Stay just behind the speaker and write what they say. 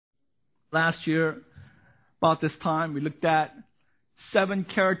Last year, about this time, we looked at 7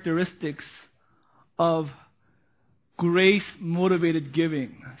 characteristics of grace-motivated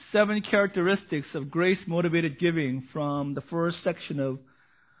giving. 7 characteristics of grace-motivated giving from the first section of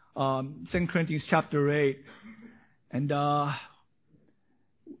 2 Corinthians chapter 8. And I'm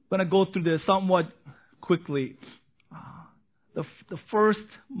going to go through this somewhat quickly. The first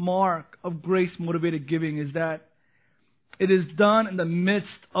mark of grace-motivated giving is that it is done in the midst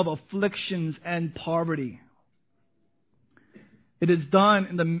of afflictions and poverty. It is done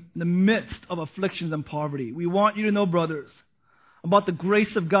in the midst of afflictions and poverty. We want you to know, brothers, about the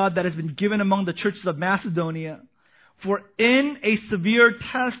grace of God that has been given among the churches of Macedonia. For in a severe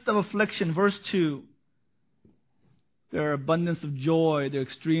test of affliction, verse 2, their abundance of joy, their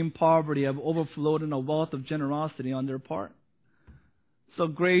extreme poverty have overflowed in a wealth of generosity on their part. So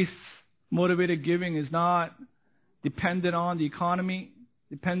grace-motivated giving is not dependent on the economy,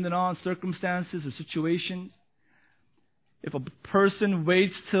 dependent on circumstances or situations. If a person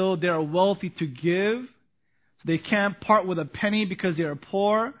waits till they are wealthy to give, so they can't part with a penny because they are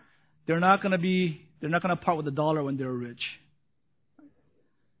poor, they're not going to part with $1 when they're rich.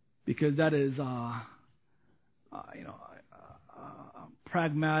 Because that is a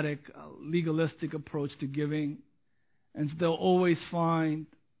pragmatic, legalistic approach to giving. And so they'll always find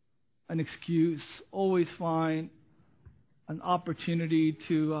an excuse, always find an opportunity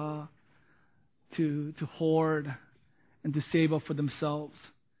to hoard and to save up for themselves.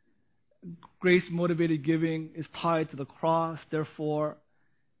 Grace-motivated giving is tied to the cross. Therefore,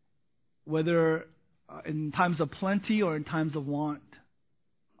 whether in times of plenty or in times of want,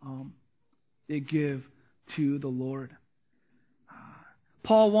 they give to the Lord.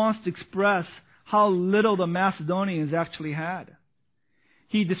 Paul wants to express how little the Macedonians actually had.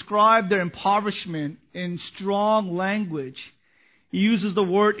 He described their impoverishment in strong language. He uses the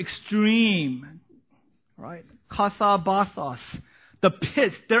word extreme, right? Kasabathos, the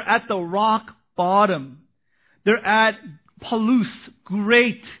pits. They're at the rock bottom. They're at palus,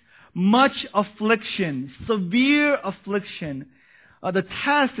 great, much affliction, severe affliction. The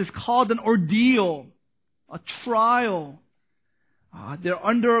test is called an ordeal, a trial. They're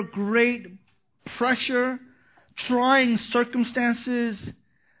under great pressure, trying circumstances,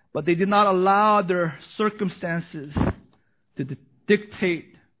 but they did not allow their circumstances to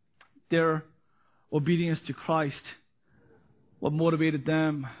dictate their obedience to Christ. What motivated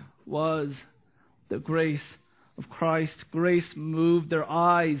them was the grace of Christ. Grace moved their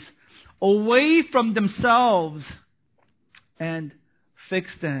eyes away from themselves and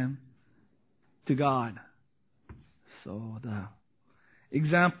fixed them to God. So the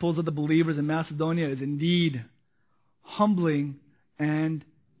examples of the believers in Macedonia is indeed humbling, and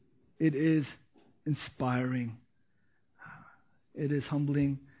it is inspiring. It is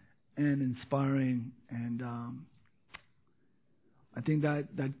humbling and inspiring, and I think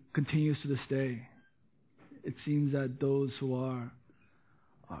that continues to this day. It seems that those who are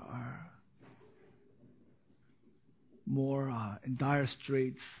more in dire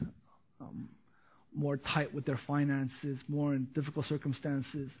straits, more tight with their finances, more in difficult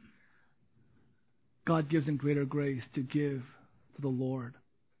circumstances, God gives them greater grace to give to the Lord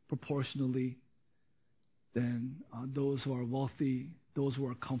proportionally than those who are wealthy, those who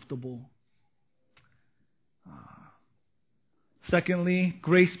are comfortable. Secondly,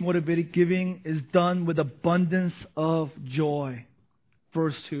 grace-motivated giving is done with abundance of joy.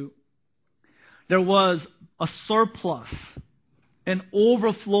 Verse 2. There was a surplus, an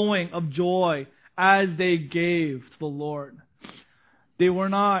overflowing of joy as they gave to the Lord. They were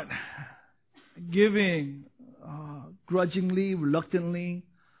not giving grudgingly, reluctantly.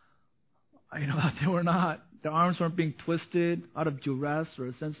 They were not. Their arms weren't being twisted out of duress or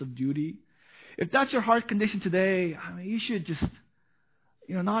a sense of duty. If that's your heart condition today, you should just,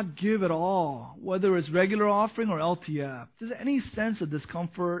 not give at all, whether it's regular offering or LTF. If there's any sense of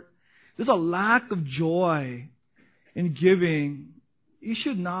discomfort, there's a lack of joy in giving, you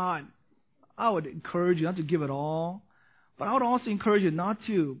should not. I would encourage you not to give at all, but I would also encourage you not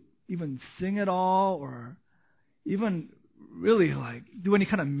to even sing at all or even really do any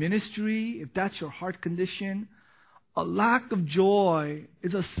kind of ministry if that's your heart condition. A lack of joy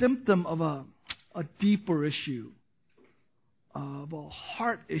is a symptom of a deeper issue, of a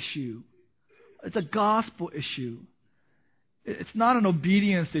heart issue. It's a gospel issue. It's not an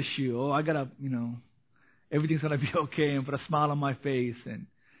obedience issue. I gotta, everything's gonna be okay and put a smile on my face and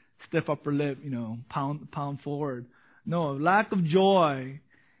stiff upper lip, pound forward. No, lack of joy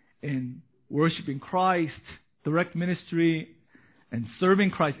in worshiping Christ, direct ministry, and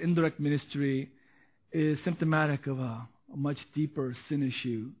serving Christ, indirect ministry, is symptomatic of a much deeper sin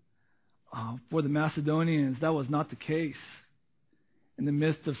issue. For the Macedonians, that was not the case. In the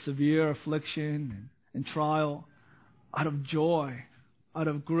midst of severe affliction and trial, out of joy, out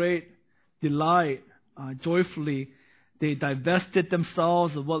of great delight, joyfully, they divested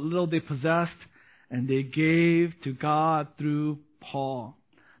themselves of what little they possessed, and they gave to God through Paul.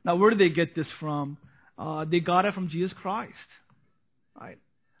 Now, where did they get this from? They got it from Jesus Christ. Right?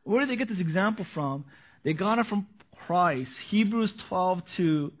 Where did they get this example from? They got it from Christ. Hebrews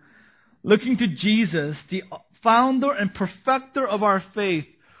 12:2. Looking to Jesus, the founder and perfecter of our faith,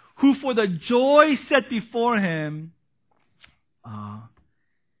 who for the joy set before him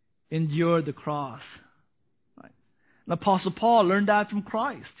endured the cross. Right? And Apostle Paul learned that from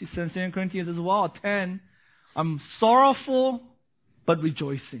Christ. He says in 2 Corinthians as well, 10, I'm sorrowful but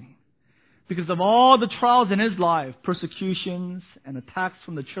rejoicing. Because of all the trials in his life, persecutions and attacks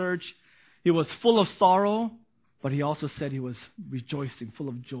from the church, he was full of sorrow, but he also said he was rejoicing, full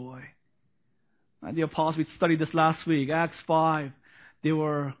of joy. And the apostles, we studied this last week, Acts 5, they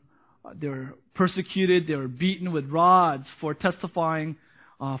were persecuted, they were beaten with rods for testifying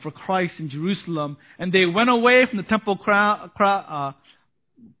for Christ in Jerusalem, and they went away from the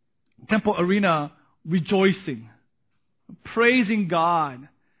temple arena rejoicing, praising God,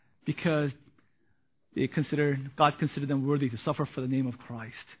 because God considered them worthy to suffer for the name of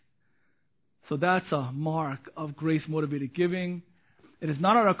Christ. So that's a mark of grace-motivated giving. It is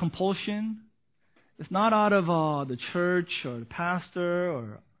not out of compulsion. It's not out of the church or the pastor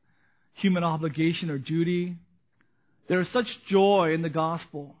or human obligation or duty. There is such joy in the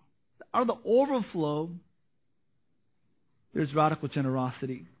gospel. Out of the overflow, there's radical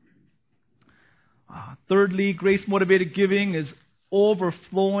generosity. Thirdly, grace-motivated giving is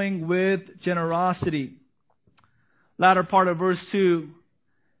overflowing with generosity. Latter part of verse 2,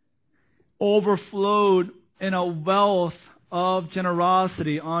 overflowed in a wealth of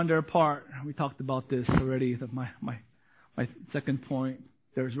generosity on their part. We talked about this already. That's my second point.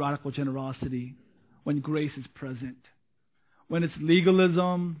 There's radical generosity when grace is present. When it's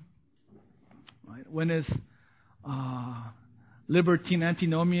legalism, right? When it's libertine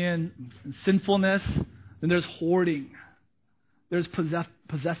antinomian and sinfulness, then there's hoarding. There's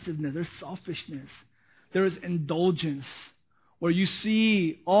possessiveness. There's selfishness. There is indulgence, where you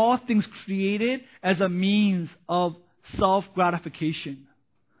see all things created as a means of self-gratification.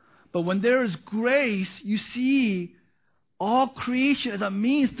 But when there is grace, you see all creation as a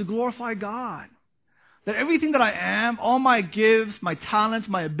means to glorify God. That everything that I am, all my gifts, my talents,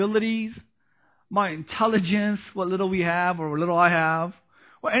 my abilities, my intelligence, what little we have or what little I have,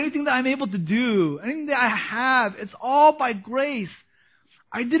 or anything that I'm able to do, anything that I have, it's all by grace.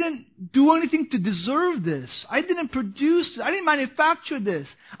 I didn't do anything to deserve this. I didn't produce it. I didn't manufacture this.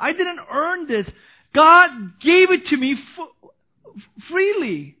 I didn't earn this. God gave it to me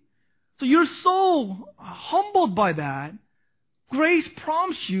freely. So you're so humbled by that. Grace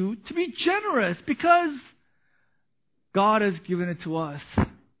prompts you to be generous because God has given it to us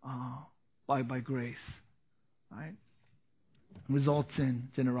by grace. Right? Results in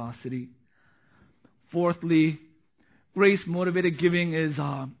generosity. Fourthly, grace-motivated giving is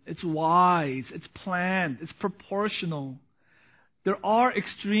it's wise, it's planned, it's proportional. There are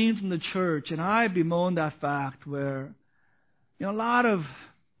extremes in the church, and I bemoan that fact where a lot of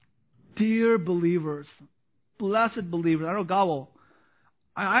dear believers, blessed believers, I know God will,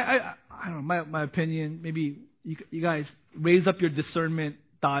 I don't know, my opinion, maybe you guys raise up your discernment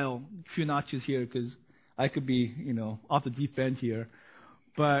dial a few notches here, because I could be, off the deep end here.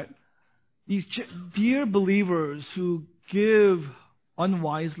 But these dear believers who give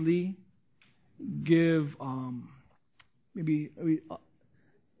unwisely, give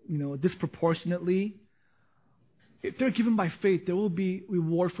disproportionately, if they're given by faith, there will be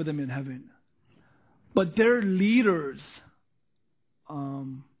reward for them in heaven. But their leaders, I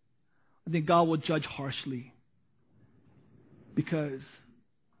think God will judge harshly because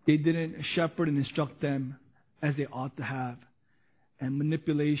they didn't shepherd and instruct them as they ought to have. And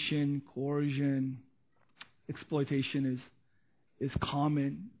manipulation, coercion, exploitation is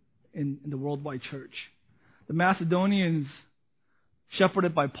common in the worldwide church. The Macedonians,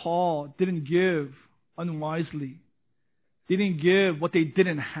 shepherded by Paul, didn't give unwisely. They didn't give what they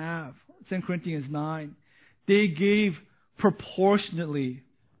didn't have. 2 Corinthians 9. They gave proportionately.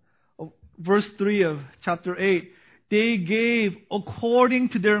 Verse 3 of chapter 8. They gave according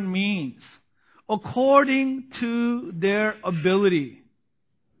to their means, according to their ability.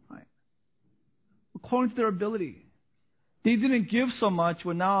 Right? According to their ability. They didn't give so much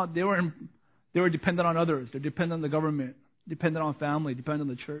when now they were dependent on others. They're dependent on the government, dependent on family, dependent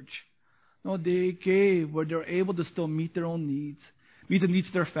on the church. No, they gave where they're able to still meet their own needs, meet the needs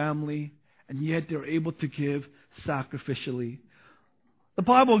of their family, and yet they're able to give sacrificially. The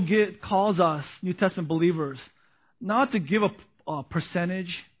Bible calls us, New Testament believers, not to give a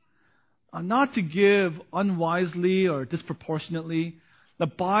percentage, not to give unwisely or disproportionately. The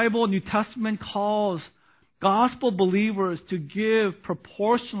Bible, New Testament, calls gospel believers to give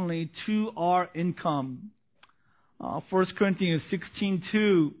proportionally to our income. 1 Corinthians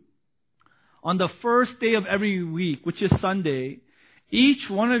 16:2, on the first day of every week, which is Sunday, each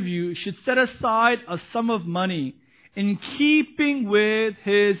one of you should set aside a sum of money in keeping with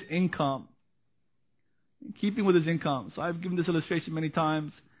his income. In keeping with his income. So I've given this illustration many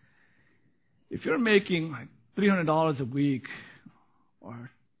times. If you're making like $300 a week, or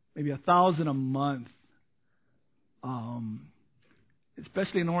maybe $1,000 a month,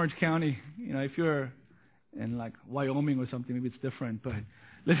 especially in Orange County, if you're in like Wyoming or something, maybe it's different, but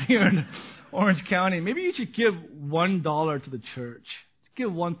living here in Orange County, maybe you should give $1 to the church.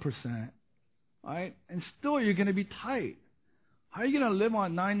 Give 1%, right? And still you're going to be tight. How are you going to live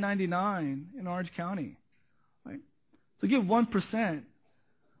on $9.99 in Orange County, right? So give 1%.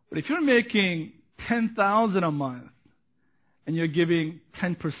 But if you're making $10,000 a month and you're giving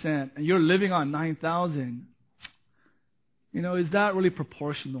 10% and you're living on $9,000, is that really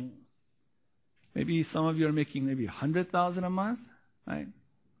proportional? Maybe some of you are making maybe $100,000 a month, right?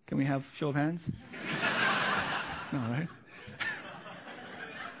 Can we have show of hands? No, right?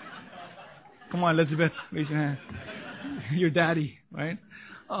 Come on, Elizabeth, raise your hand. Your daddy, right?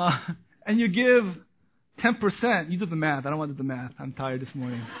 And you give 10%. You do the math. I don't want to do the math. I'm tired this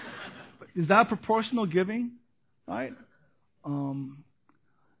morning. But is that proportional giving? Right?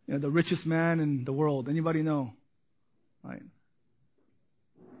 The richest man in the world. Anybody know? Right?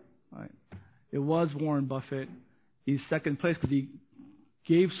 Right. It was Warren Buffett. He's second place because he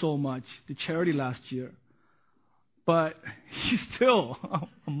gave so much to charity last year. But he's still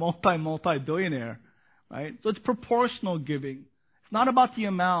a multi-billionaire, right? So it's proportional giving. It's not about the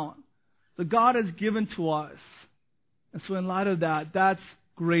amount. So God has given to us. And so in light of that, that's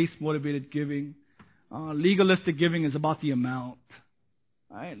grace-motivated giving. Legalistic giving is about the amount,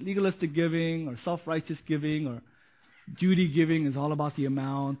 right? Legalistic giving or self-righteous giving or duty giving is all about the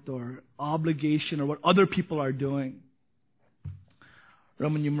amount or obligation or what other people are doing.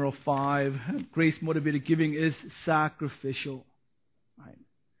 Roman numeral 5, grace-motivated giving is sacrificial. Right?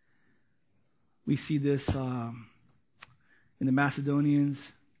 We see this in the Macedonians.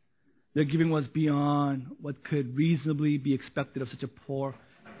 Their giving was beyond what could reasonably be expected of such a poor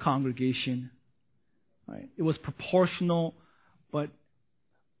congregation. Right? It was proportional, but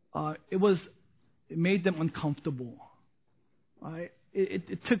it made them uncomfortable. Right?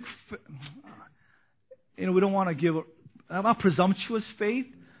 It took, we don't want to give not presumptuous faith,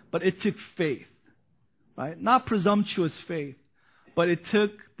 but it took faith. Right? Not presumptuous faith, but it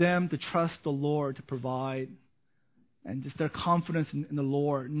took them to trust the Lord to provide and just their confidence in the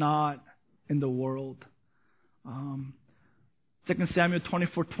Lord, not in the world. 2 Samuel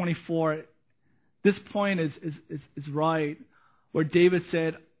 24:24. This point is right, where David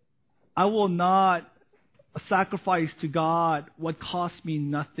said, I will not sacrifice to God what costs me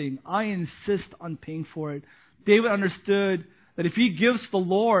nothing. I insist on paying for it. David understood that if he gives the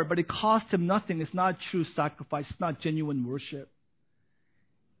Lord, but it costs him nothing, it's not true sacrifice. It's not genuine worship.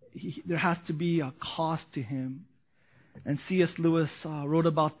 There has to be a cost to him. And C.S. Lewis wrote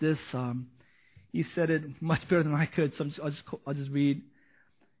about this. He said it much better than I could, so I'll just read.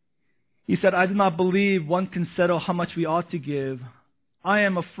 He said, I do not believe one can settle how much we ought to give. I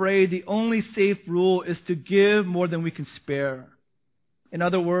am afraid the only safe rule is to give more than we can spare. In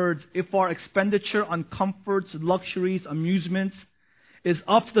other words, if our expenditure on comforts, luxuries, amusements is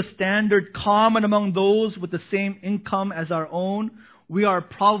up to the standard common among those with the same income as our own, we are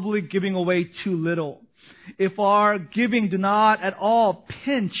probably giving away too little. If our giving do not at all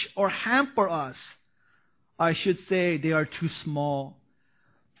pinch or hamper us, I should say they are too small.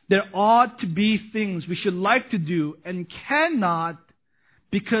 There ought to be things we should like to do and cannot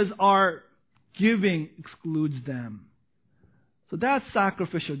because our giving excludes them. So that's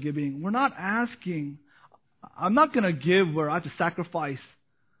sacrificial giving. We're not asking, I'm not going to give where I have to sacrifice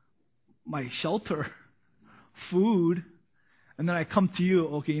my shelter, food, and then I come to you,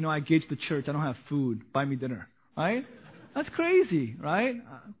 okay, I gave to the church, I don't have food, buy me dinner, right? That's crazy, right?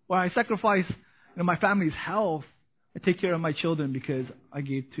 Where I sacrifice my family's health, I take care of my children because I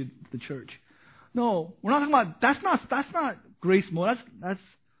gave to the church. No, we're not talking about, that's not grace motivated, that's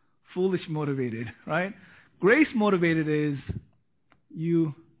foolish motivated, right? Grace motivated is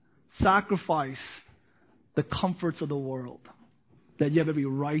you sacrifice the comforts of the world that you have every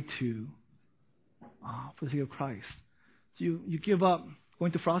right to for the sake of Christ. So you give up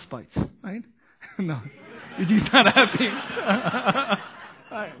going to Frostbites, right? No, Eugene's not happy.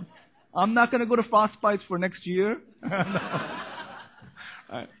 Right. I'm not going to go to Frostbites for next year. No.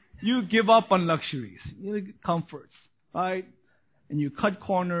 Right. You give up on luxuries, comforts, right? And you cut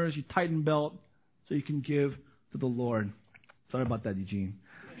corners, you tighten belt, so you can give to the Lord. Sorry about that, Eugene.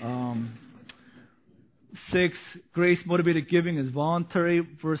 6, grace-motivated giving is voluntary,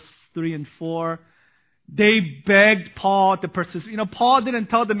 verse 3 and 4. They begged Paul to persist. Paul didn't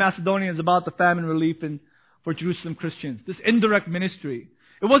tell the Macedonians about the famine relief for Jerusalem Christians. This indirect ministry.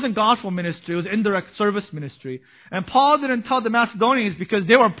 It wasn't gospel ministry, it was indirect service ministry. And Paul didn't tell the Macedonians because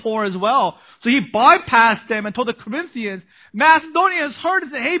they were poor as well. So he bypassed them and told the Corinthians, Macedonians heard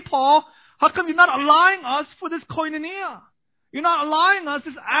and said, hey Paul, how come you're not allowing us for this koinonia? You're not allowing us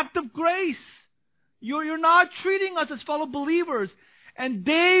this act of grace. You're not treating us as fellow believers. And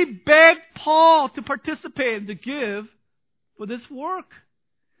they begged Paul to participate and to give for this work.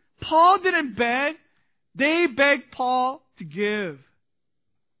 Paul didn't beg. They begged Paul to give.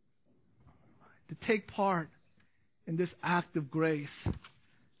 To take part in this act of grace.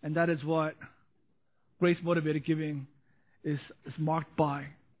 And that is what grace-motivated giving is marked by.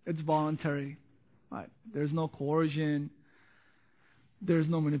 It's voluntary. Right? There's no coercion. There's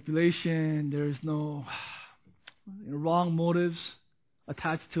no manipulation. There's no wrong motives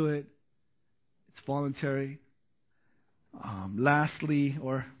attached to it. It's voluntary. Lastly,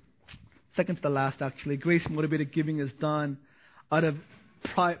 or second to the last actually, grace-motivated giving is done out of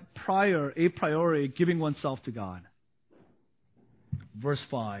a priori giving oneself to God. Verse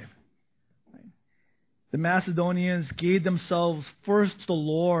 5. The Macedonians gave themselves first to the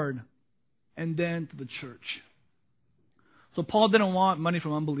Lord and then to the church. So Paul didn't want money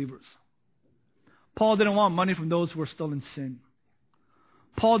from unbelievers. Paul didn't want money from those who were still in sin.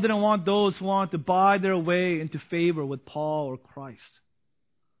 Paul didn't want those who wanted to buy their way into favor with Paul or Christ.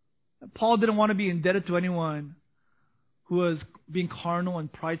 Paul didn't want to be indebted to anyone who was being carnal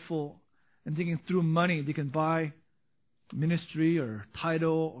and prideful and thinking through money they can buy ministry or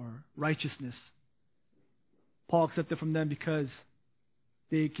title or righteousness. Paul accepted from them because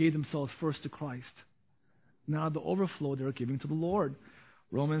they gave themselves first to Christ. Now the overflow they are giving to the Lord.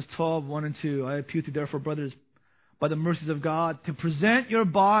 Romans 12, 1 and 2. I appeal to you therefore, brothers, by the mercies of God, to present your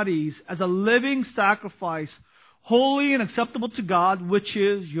bodies as a living sacrifice, holy and acceptable to God, which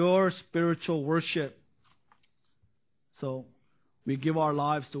is your spiritual worship. So, we give our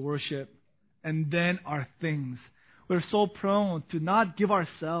lives to worship, and then our things. We're so prone to not give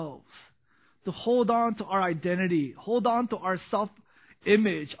ourselves, to hold on to our identity, hold on to our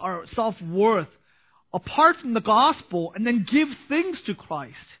self-image, our self-worth, apart from the gospel, and then give things to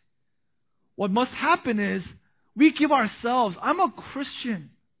Christ. What must happen is, we give ourselves. I'm a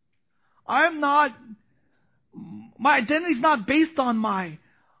Christian. My identity is not based on my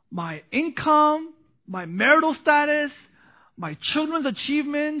income, my marital status, my children's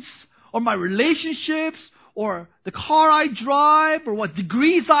achievements, or my relationships, or the car I drive, or what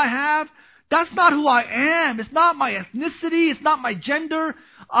degrees I have. That's not who I am. It's not my ethnicity. It's not my gender.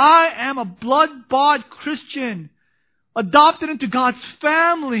 I am a blood-bought Christian, adopted into God's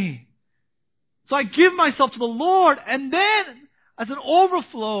family. So I give myself to the Lord, and then, as an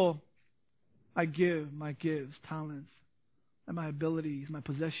overflow, I give my gifts, talents, and my abilities, my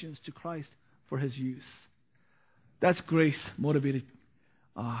possessions to Christ for His use. That's grace-motivated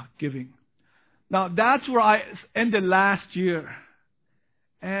giving. Now, that's where I ended last year.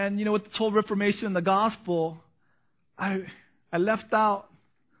 And, with this whole Reformation and the gospel, I left out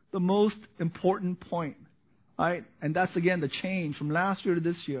the most important point, right? And that's, again, the change from last year to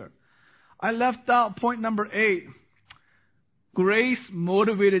this year. I left out point number 8.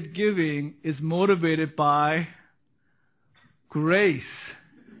 Grace-motivated giving is motivated by grace.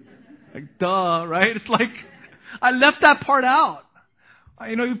 Like, duh, right? It's like, I left that part out.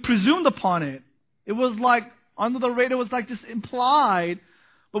 You presumed upon it. It was like, under the radar, it was like just implied.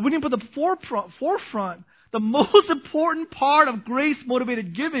 But we didn't put the forefront. The most important part of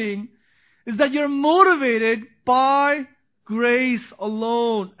grace-motivated giving is that you're motivated by grace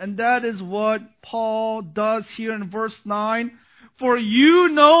alone. And that is what Paul does here in verse 9. For you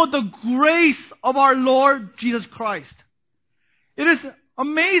know the grace of our Lord Jesus Christ. It is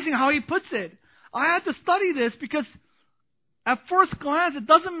amazing how he puts it. I had to study this because at first glance it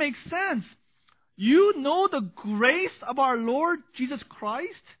doesn't make sense. You know the grace of our Lord Jesus Christ?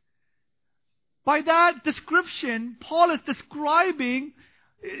 By that description, Paul is describing,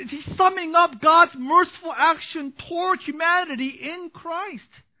 he's summing up God's merciful action toward humanity in Christ.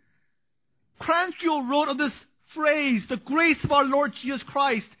 Cranfield wrote of this phrase, the grace of our Lord Jesus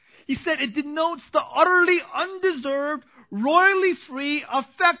Christ. He said it denotes the utterly undeserved, royally free,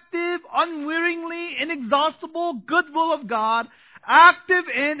 effective, unwearingly, inexhaustible goodwill of God, active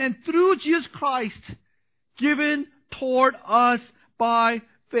in and through Jesus Christ, given toward us by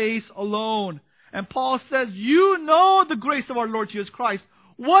faith alone. And Paul says, you know the grace of our Lord Jesus Christ.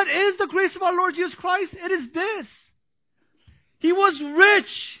 What is the grace of our Lord Jesus Christ? It is this. He was rich,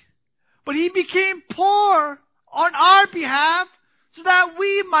 but He became poor on our behalf so that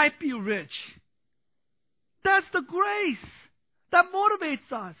we might be rich. That's the grace that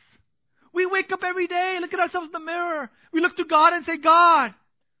motivates us. We wake up every day, look at ourselves in the mirror. We look to God and say, God,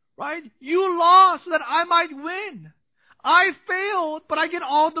 right? You lost so that I might win. I failed, but I get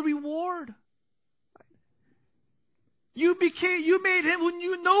all the reward. You made Him who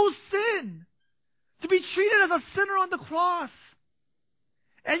knew no sin to be treated as a sinner on the cross.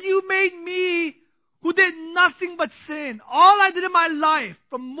 And you made me who did nothing but sin. All I did in my life,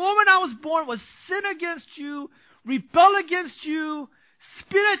 from the moment I was born, was sin against you, rebel against you,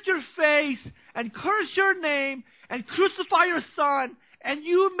 spit at your face, and curse your name, and crucify your Son. And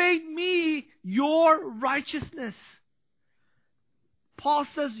you made me your righteousness. Paul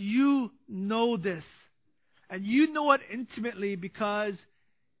says you know this. And you know it intimately because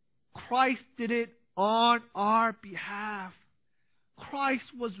Christ did it on our behalf. Christ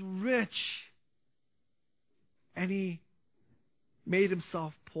was rich. And He made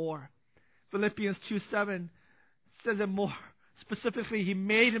Himself poor. Philippians 2:7 says it more specifically. He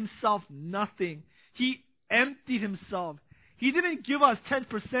made Himself nothing. He emptied Himself. He didn't give us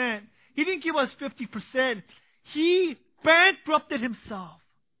 10%. He didn't give us 50%. He bankrupted Himself.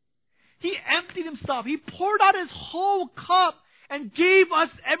 He emptied Himself. He poured out His whole cup and gave us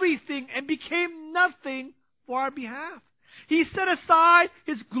everything and became nothing for our behalf. He set aside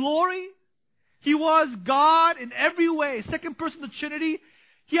His glory. He was God in every way. Second person of the Trinity.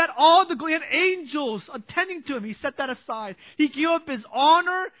 He had all the glory. He had angels attending to Him. He set that aside. He gave up His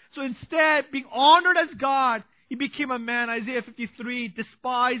honor. So instead, being honored as God, He became a man. Isaiah 53,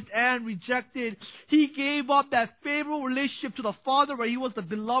 despised and rejected. He gave up that favorable relationship to the Father where He was the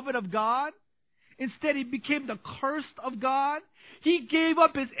beloved of God. Instead, He became the cursed of God. He gave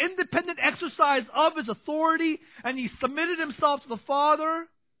up His independent exercise of His authority and He submitted Himself to the Father.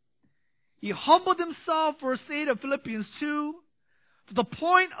 He humbled Himself, verse 8 of Philippians 2, to the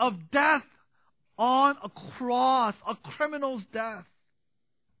point of death on a cross, a criminal's death.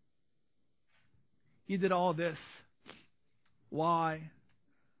 He did all this. Why?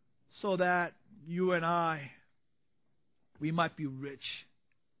 So that you and I, we might be rich.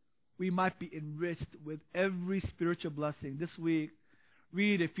 We might be enriched with every spiritual blessing. This week,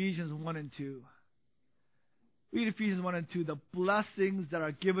 read Ephesians 1 and 2. Read Ephesians 1 and 2, the blessings that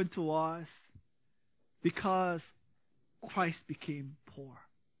are given to us because Christ became poor.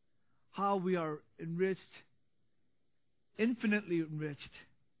 How we are enriched, infinitely enriched,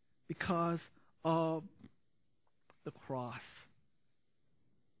 because of the cross.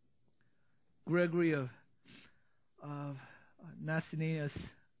 Gregory of Nazianzus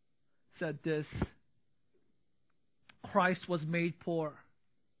said this: Christ was made poor,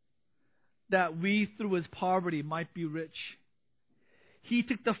 that we through His poverty might be rich. He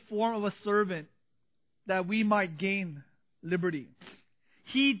took the form of a servant, that we might gain liberty.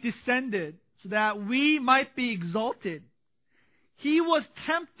 He descended so that we might be exalted. He was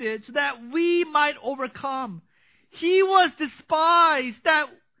tempted so that we might overcome. He was despised that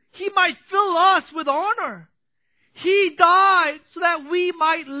He might fill us with honor. He died so that we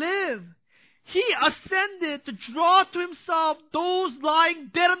might live. He ascended to draw to Himself those lying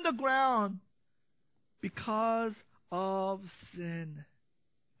dead on the ground because of sin.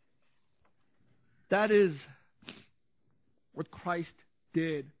 That is what Christ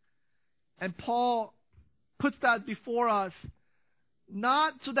did. And Paul puts that before us,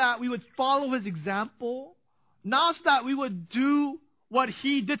 not so that we would follow His example, not so that we would do what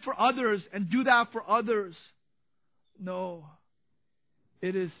He did for others and do that for others. No.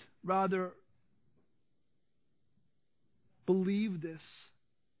 It is rather, believe this.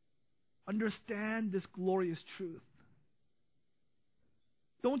 Understand this glorious truth.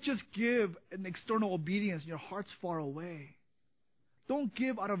 Don't just give an external obedience and your heart's far away. Don't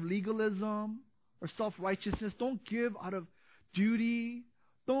give out of legalism or self-righteousness. Don't give out of duty.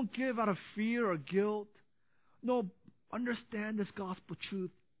 Don't give out of fear or guilt. No, understand this gospel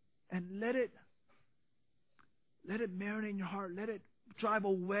truth and let it marinate in your heart. Let it drive a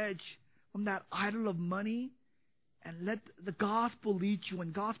wedge from that idol of money, and let the gospel lead you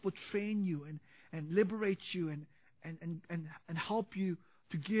and gospel train you and liberate you and help you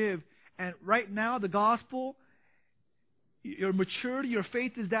to give. And right now, the gospel, your maturity, your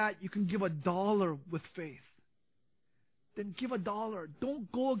faith is that you can give $1 with faith. then give $1.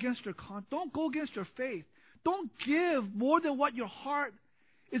 Don't go against your don't go against your faith. Don't give more than what your heart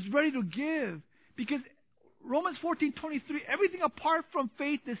is ready to give. Because Romans 14:23, everything apart from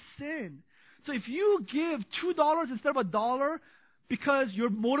faith is sin. So if you give $2 instead of $1 because you're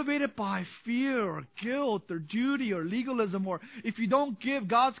motivated by fear or guilt or duty or legalism, or if you don't give,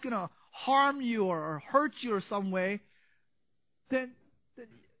 God's going to harm you or hurt you or some way, then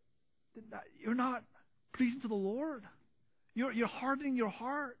you're not pleasing to the Lord. You're hardening your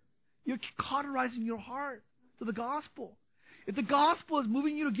heart. You're cauterizing your heart to the gospel. If the gospel is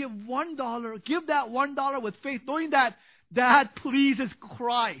moving you to give $1, give that $1 with faith, knowing that that pleases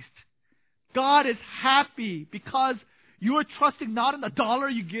Christ. God is happy because you are trusting not in the dollar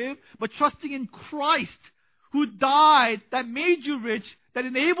you give, but trusting in Christ, who died, that made you rich, that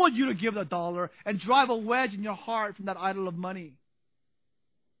enabled you to give the dollar and drive a wedge in your heart from that idol of money.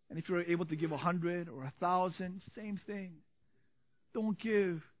 And if you're able to give 100 or 1,000, same thing. Don't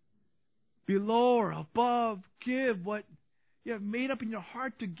give below or above. Give what you have made up in your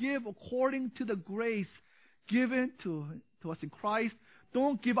heart to give according to the grace given to us in Christ.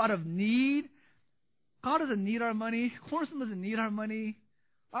 Don't give out of need. God doesn't need our money. Cornerstone doesn't need our money.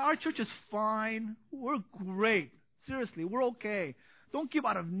 Our church is fine. We're great. Seriously, we're okay. Don't give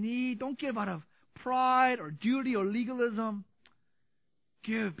out of need. Don't give out of pride or duty or legalism.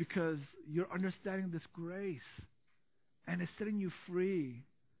 Give because you're understanding this grace. And it's setting you free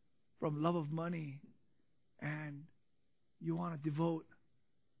from love of money. And you want to devote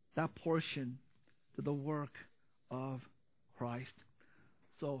that portion to the work of Christ.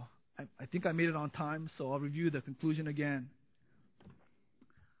 So I think I made it on time, so I'll review the conclusion again.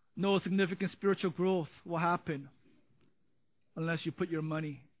 No significant spiritual growth will happen unless you put your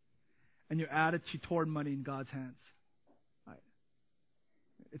money and your attitude toward money in God's hands. Right.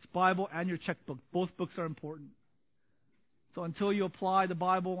 It's Bible and your checkbook. Both books are important. So until you apply the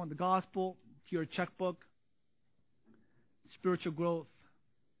Bible and the gospel to your checkbook, spiritual growth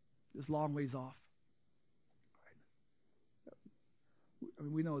is long ways off. I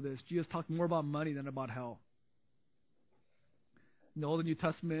mean, we know this. Jesus talked more about money than about hell. In the Old and New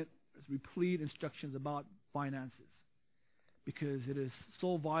Testament, there's replete instructions about finances because it is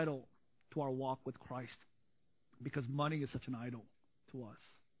so vital to our walk with Christ, because money is such an idol to us.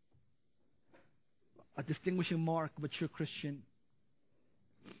 A distinguishing mark of a true Christian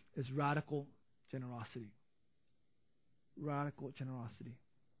is radical generosity. Radical generosity.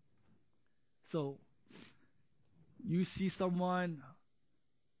 So, you see someone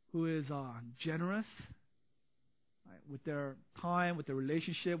who is generous, right, with their time, with their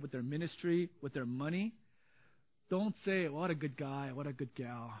relationship, with their ministry, with their money. Don't say, what a good guy, what a good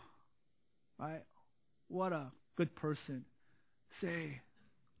gal, right? What a good person. Say,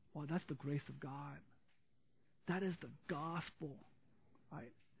 well, that's the grace of God. That is the gospel,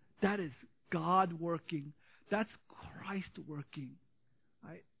 right? That is God working. That's Christ working,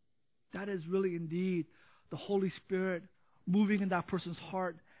 right? That is really indeed the Holy Spirit moving in that person's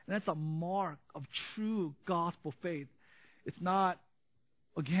heart. And that's a mark of true gospel faith. It's not,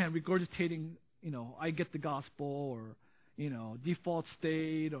 again, regurgitating, I get the gospel, or, default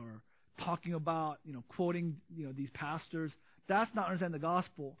state, or talking about, quoting, these pastors. That's not understanding the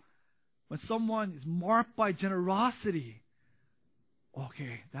gospel. When someone is marked by generosity,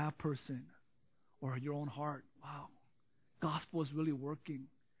 okay, that person, or your own heart, wow, gospel is really working.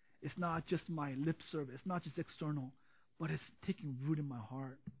 It's not just my lip service. It's not just external, but it's taking root in my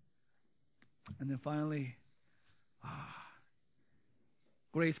heart. And then finally,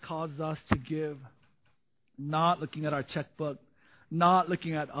 grace causes us to give, not looking at our checkbook, not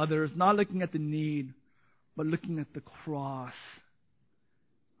looking at others, not looking at the need, but looking at the cross.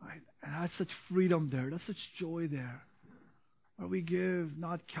 Right? And that's such freedom there. That's such joy there. Where we give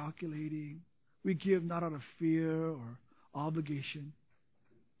not calculating. We give not out of fear or obligation.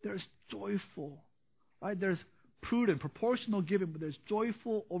 There's joyful, right? There's prudent, proportional giving, but there's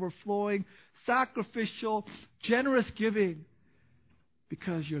joyful, overflowing, sacrificial, generous giving,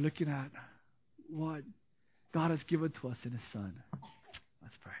 because you're looking at what God has given to us in His Son.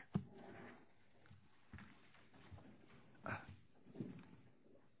 Let's pray.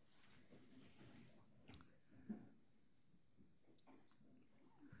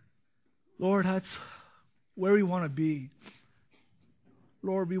 Lord, that's where we want to be.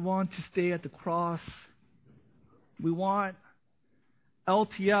 Lord, we want to stay at the cross. We want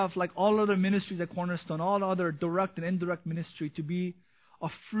LTF, like all other ministries at Cornerstone, all other direct and indirect ministry, to be a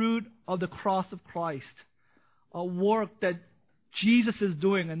fruit of the cross of Christ. A work that Jesus is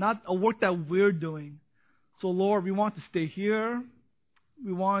doing and not a work that we're doing. So Lord, we want to stay here.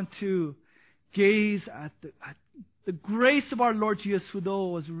 We want to gaze at The grace of our Lord Jesus, who though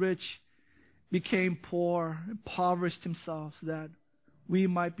was rich, became poor, impoverished himself, so that we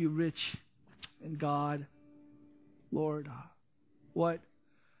might be rich in God. Lord, what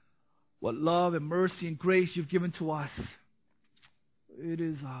love and mercy and grace you've given to us. It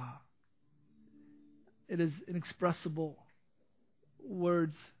is inexpressible.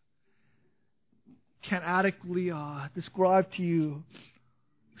 Words can't adequately describe to you,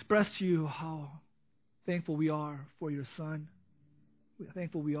 express to you how thankful we are for your Son.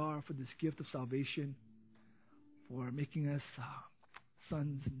 Thankful we are for this gift of salvation, for making us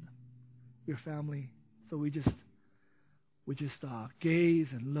sons in your family. So we just gaze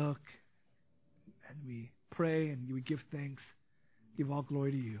and look, and we pray and we give thanks, give all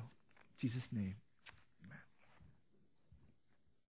glory to you. In Jesus' name.